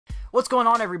What's going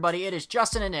on, everybody? It is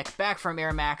Justin and Nick back from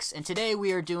AyerMax, and today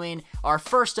we are doing our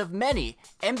first of many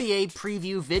NBA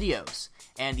preview videos.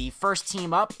 And the first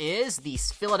team up is the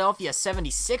Philadelphia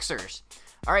 76ers.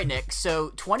 All right, Nick, so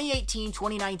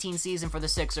 2018-2019 season for the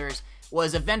Sixers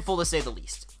was eventful to say the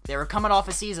least. They were coming off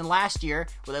a season last year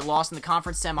where they lost in the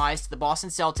conference semis to the Boston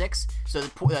Celtics, so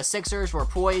the Sixers were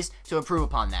poised to improve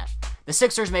upon that. The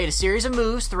Sixers made a series of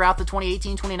moves throughout the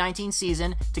 2018-2019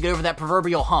 season to get over that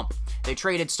proverbial hump. They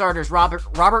traded starters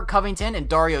Robert Covington and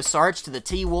Dario Saric to the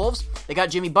T-Wolves. They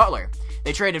got Jimmy Butler.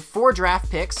 They traded 4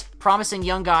 draft picks, promising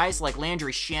young guys like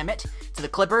Landry Shamet, to the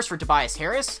Clippers for Tobias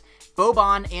Harris,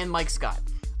 Boban, and Mike Scott.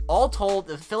 All told,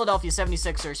 the Philadelphia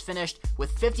 76ers finished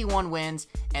with 51 wins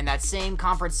and that same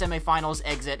conference semifinals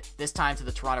exit, this time to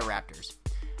the Toronto Raptors.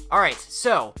 Alright,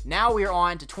 so now we are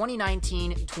on to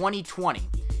 2019-2020.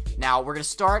 Now, we're going to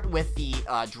start with the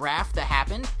draft that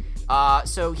happened.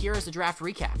 So here's the draft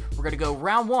recap. We're going to go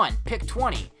round 1, pick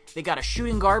 20. They got a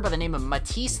shooting guard by the name of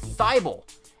Matisse Thybulle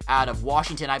out of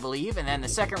Washington, I believe. And then the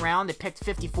second round, they picked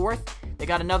 54th. They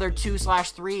got another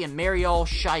 2/3 and Mariel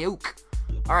Shayok.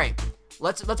 All right,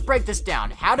 let's break this down.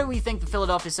 How do we think the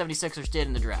Philadelphia 76ers did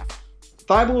in the draft?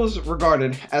 Thybulle is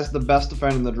regarded as the best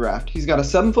defender in the draft. He's got a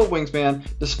 7-foot wingspan,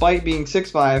 despite being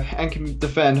 6'5", and can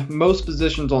defend most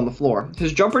positions on the floor.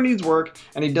 His jumper needs work,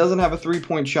 and he doesn't have a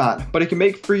three-point shot, but he can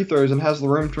make free throws and has the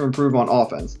room to improve on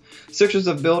offense. Sixers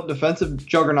have built defensive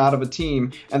juggernaut of a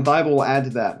team, and Thybulle will add to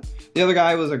that. The other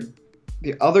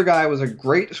guy was a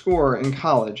great scorer in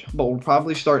college, but will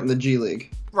probably start in the G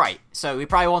League. Right, so we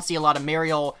probably won't see a lot of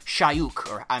Mariel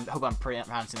Shayok, or I hope I'm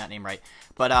pronouncing that name right.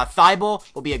 But Thybulle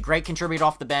will be a great contributor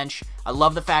off the bench. I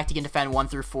love the fact he can defend 1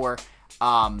 through 4.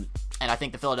 And I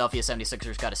think the Philadelphia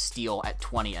 76ers got a steal at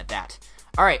 20 at that.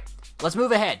 All right, let's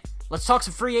move ahead. Let's talk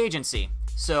some free agency.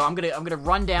 So I'm gonna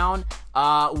run down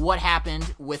what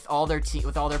happened with all their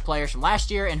players from last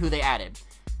year and who they added.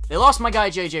 They lost my guy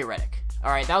JJ Redick.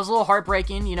 All right, that was a little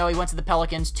heartbreaking. You know, he went to the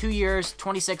Pelicans, 2 years,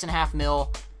 $26.5 million.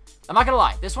 I'm not gonna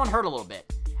lie, this one hurt a little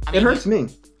bit. I mean, it hurts me.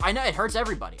 I know, it hurts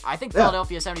everybody. I think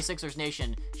Philadelphia 76ers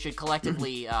Nation should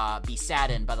collectively be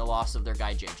saddened by the loss of their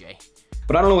guy JJ.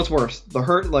 But I don't know what's worse, the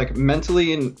hurt like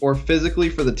mentally or physically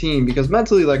for the team, because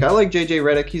mentally, like, I like JJ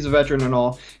Redick, he's a veteran and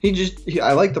all.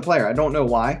 I like the player, I don't know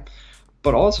why.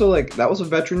 But also, like, that was a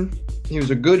veteran, he was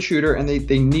a good shooter, and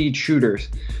they need shooters.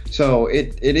 So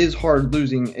it is hard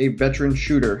losing a veteran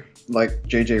shooter like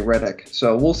JJ Redick.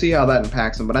 So we'll see how that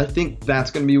impacts him, but I think that's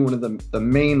going to be one of the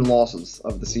main losses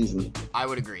of the season. I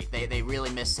would agree. They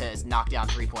really missed his knockdown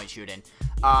three-point shooting.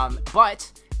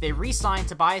 But they re-signed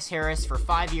Tobias Harris for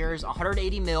 5 years,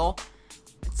 $180 million.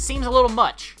 It seems a little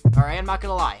much, all right? I'm not going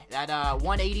to lie. That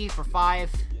 $180 for 5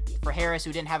 for Harris,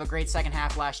 who didn't have a great second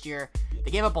half last year.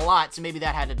 They gave up a lot, so maybe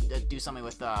that had to do something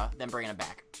with them bringing him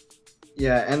back.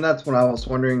 Yeah, and that's what I was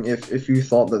wondering, if you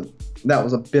thought that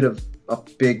was a bit of a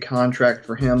big contract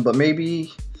for him, but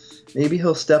maybe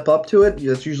he'll step up to it.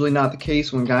 That's usually not the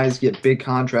case when guys get big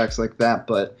contracts like that,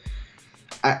 but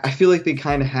I feel like they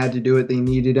kind of had to do it. They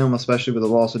needed him, especially with the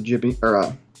loss of Jimmy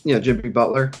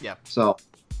Butler. Yeah. So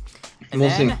and we'll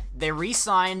see. They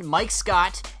re-signed Mike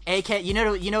Scott, aka you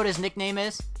know what his nickname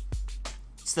is?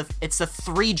 It's the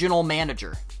 3 general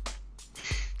manager.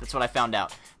 That's what I found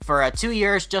out. For 2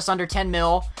 years, just under $10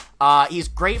 million. He's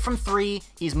great from 3.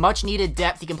 He's much needed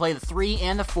depth. He can play the 3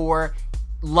 and the 4.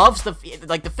 Loves the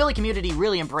Philly community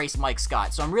really embraced Mike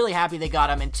Scott. So I'm really happy they got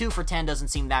him. And 2 for 10 doesn't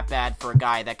seem that bad for a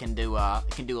guy that can do a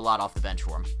lot off the bench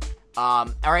for him. All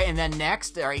right, and then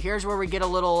next, all right, here's where we get a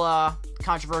little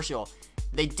controversial.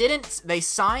 They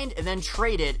signed and then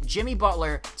traded Jimmy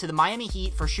Butler to the Miami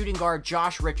Heat for shooting guard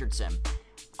Josh Richardson.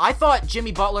 I thought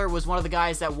Jimmy Butler was one of the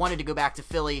guys that wanted to go back to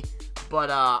Philly, but,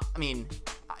 I mean,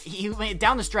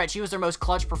 down the stretch, he was their most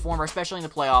clutch performer, especially in the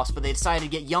playoffs, but they decided to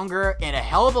get younger and a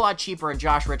hell of a lot cheaper in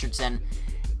Josh Richardson.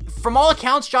 From all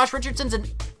accounts, Josh Richardson's an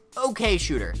okay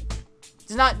shooter.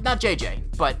 He's not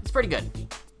JJ, but it's pretty good.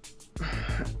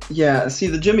 Yeah, see,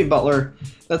 the Jimmy Butler,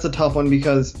 that's a tough one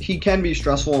because he can be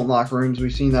stressful in locker rooms.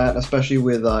 We've seen that, especially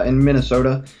with in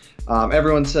Minnesota.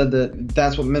 Everyone said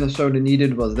that's what Minnesota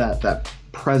needed, was that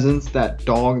presence, that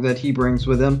dog that he brings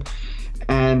with him.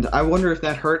 And I wonder if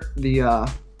that hurt the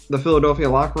Philadelphia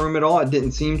locker room at all. It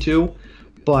didn't seem to,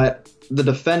 but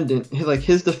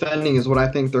his defending is what I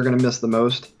think they're going to miss the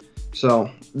most. So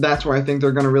that's where I think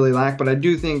they're going to really lack. But I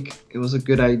do think it was a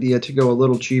good idea to go a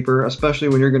little cheaper, especially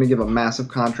when you're going to give a massive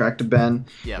contract to Ben.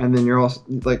 Yeah. And then you're also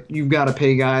you've got to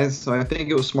pay guys. So I think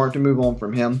it was smart to move on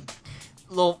from him.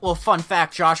 Little fun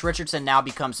fact: Josh Richardson now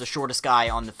becomes the shortest guy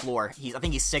on the floor. I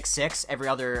think he's 6'6". Every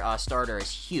other starter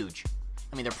is huge.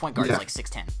 I mean, their point guard is like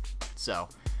 6'10". So,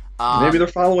 Maybe they're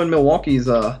following Milwaukee's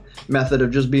method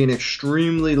of just being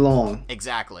extremely long.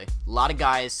 Exactly. A lot of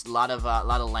guys, a lot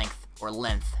of length, or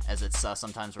length, as it's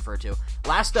sometimes referred to.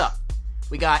 Last up,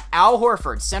 we got Al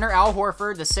Horford, center Al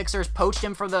Horford. The Sixers poached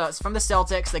him from the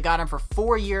Celtics. They got him for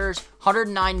 4 years,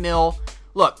 $109 million.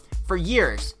 Look, for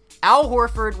years, Al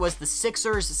Horford was the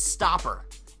Sixers' stopper.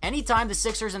 Anytime the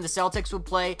Sixers and the Celtics would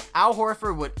play, Al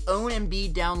Horford would own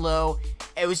Embiid down low.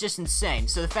 It was just insane.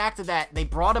 So the fact that they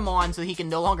brought him on so he can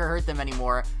no longer hurt them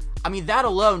anymore, I mean, that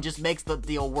alone just makes the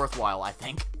deal worthwhile, I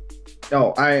think.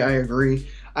 Oh, I agree.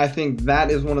 I think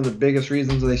that is one of the biggest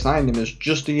reasons they signed him, is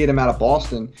just to get him out of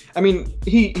Boston. I mean,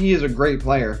 he is a great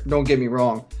player, don't get me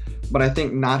wrong. But I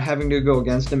think not having to go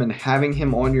against him and having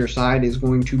him on your side is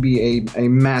going to be a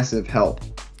massive help.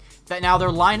 Now their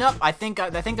lineup, I think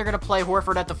they're going to play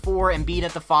Horford at the 4 and Embiid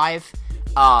at the 5.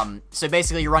 So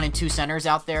basically you're running 2 centers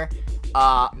out there.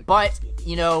 But,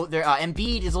 you know,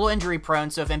 Embiid is a little injury prone,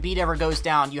 so if Embiid ever goes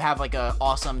down, you have like a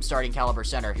awesome starting caliber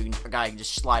center a guy can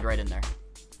just slide right in there.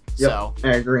 Yep, so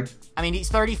I agree. I mean, he's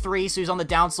 33, so he's on the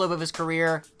downslope of his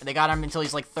career. They got him until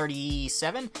he's like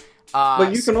 37.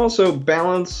 But you can also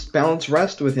balance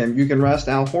rest with him. You can rest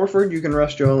Al Horford, you can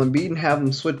rest Joel Embiid, and have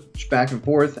them switch back and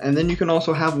forth. And then you can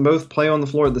also have them both play on the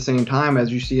floor at the same time,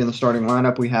 as you see in the starting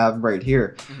lineup we have right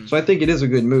here. Mm-hmm. So I think it is a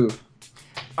good move.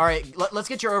 All right, let's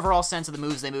get your overall sense of the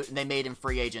moves they made in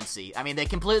free agency. I mean, they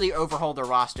completely overhauled their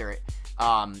roster,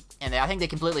 and I think they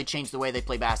completely changed the way they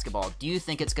play basketball. Do you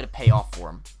think it's going to pay off for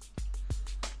them?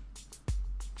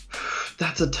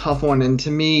 That's a tough one, and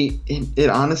to me, it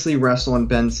honestly rests on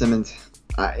Ben Simmons.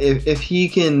 If he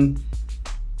can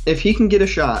get a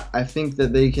shot, I think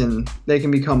that they can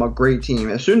become a great team.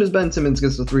 As soon as Ben Simmons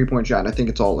gets the 3-point shot, I think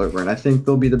it's all over, and I think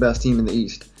they'll be the best team in the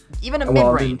East. Even a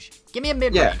mid-range. Give me a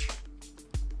mid-range. Yeah.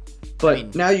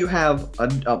 But now you have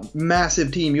a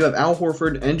massive team. You have Al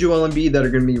Horford and Joel Embiid that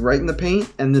are going to be right in the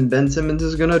paint, and then Ben Simmons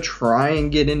is going to try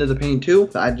and get into the paint too.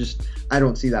 I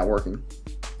don't see that working.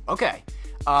 Okay.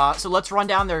 So let's run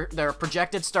down their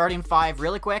projected starting 5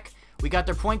 really quick. We got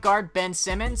their point guard, Ben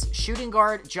Simmons, shooting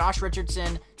guard, Josh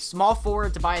Richardson, small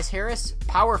forward, Tobias Harris,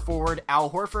 power forward, Al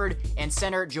Horford, and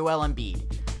center, Joel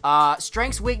Embiid.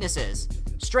 Strengths, weaknesses.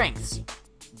 Strengths,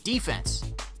 defense.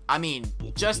 I mean,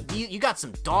 just you got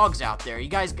some dogs out there. You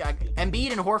guys got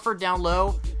Embiid and Horford down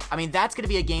low. I mean, that's going to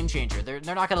be a game changer. They're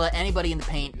not going to let anybody in the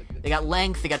paint. They got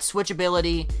length. They got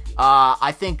switchability.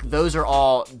 I think those are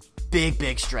all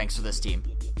big strengths for this team.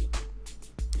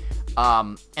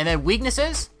 And then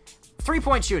weaknesses,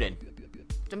 3-point shooting.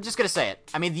 I'm just gonna say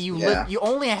it. I mean, you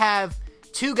only have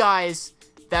 2 guys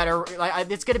that are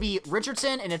like, it's gonna be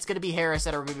Richardson and it's gonna be Harris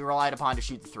that are gonna be relied upon to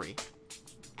shoot the 3.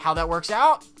 How that works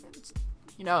out,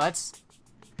 that's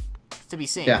to be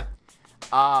seen. Yeah.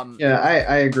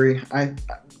 I agree.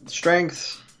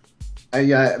 Strengths.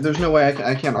 There's no way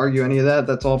I can't argue any of that.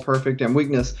 That's all perfect. And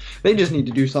weakness, they just need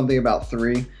to do something about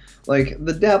 3. Like,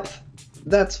 the depth,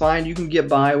 that's fine. You can get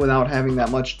by without having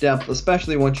that much depth,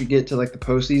 especially once you get to, like, the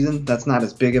postseason. That's not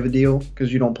as big of a deal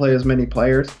because you don't play as many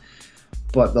players.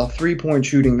 But the 3-point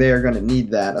shooting, they are going to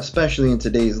need that, especially in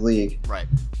today's league. Right.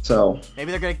 So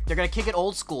maybe they're gonna kick it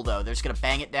old school, though. They're just going to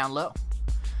bang it down low.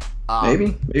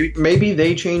 Maybe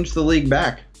they change the league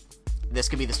back. This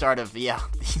could be the start of, the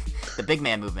big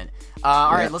man movement.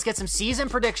 All right, let's get some season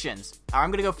predictions. All right, I'm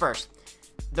going to go first.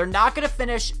 They're not going to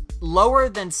finish lower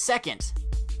than second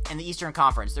in the Eastern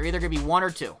Conference. They're either going to be 1 or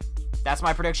 2. That's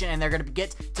my prediction, and they're going to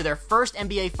get to their first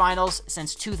NBA Finals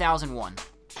since 2001.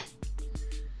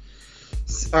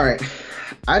 All right.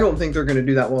 I don't think they're going to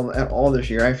do that well at all this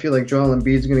year. I feel like Joel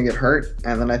Embiid's going to get hurt,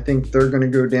 and then I think they're going to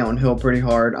go downhill pretty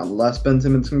hard unless Ben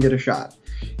Simmons can get a shot.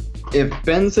 If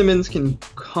Ben Simmons can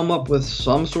come up with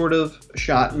some sort of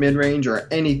shot mid-range or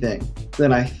anything,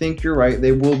 then I think you're right.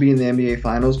 They will be in the NBA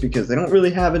Finals because they don't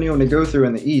really have anyone to go through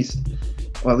in the East.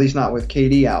 Well, at least not with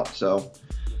KD out. So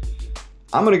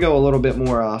I'm going to go a little bit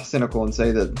more cynical and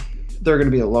say that they're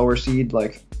going to be a lower seed,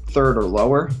 like 3rd or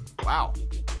lower. Wow.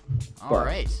 All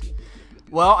right.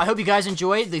 Well, I hope you guys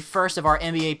enjoyed the first of our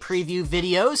NBA preview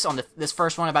videos on this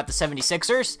first one about the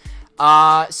 76ers.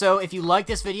 So if you like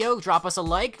this video, drop us a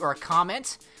like or a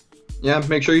comment. Yeah,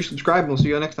 make sure you subscribe. We'll see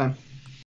you next time.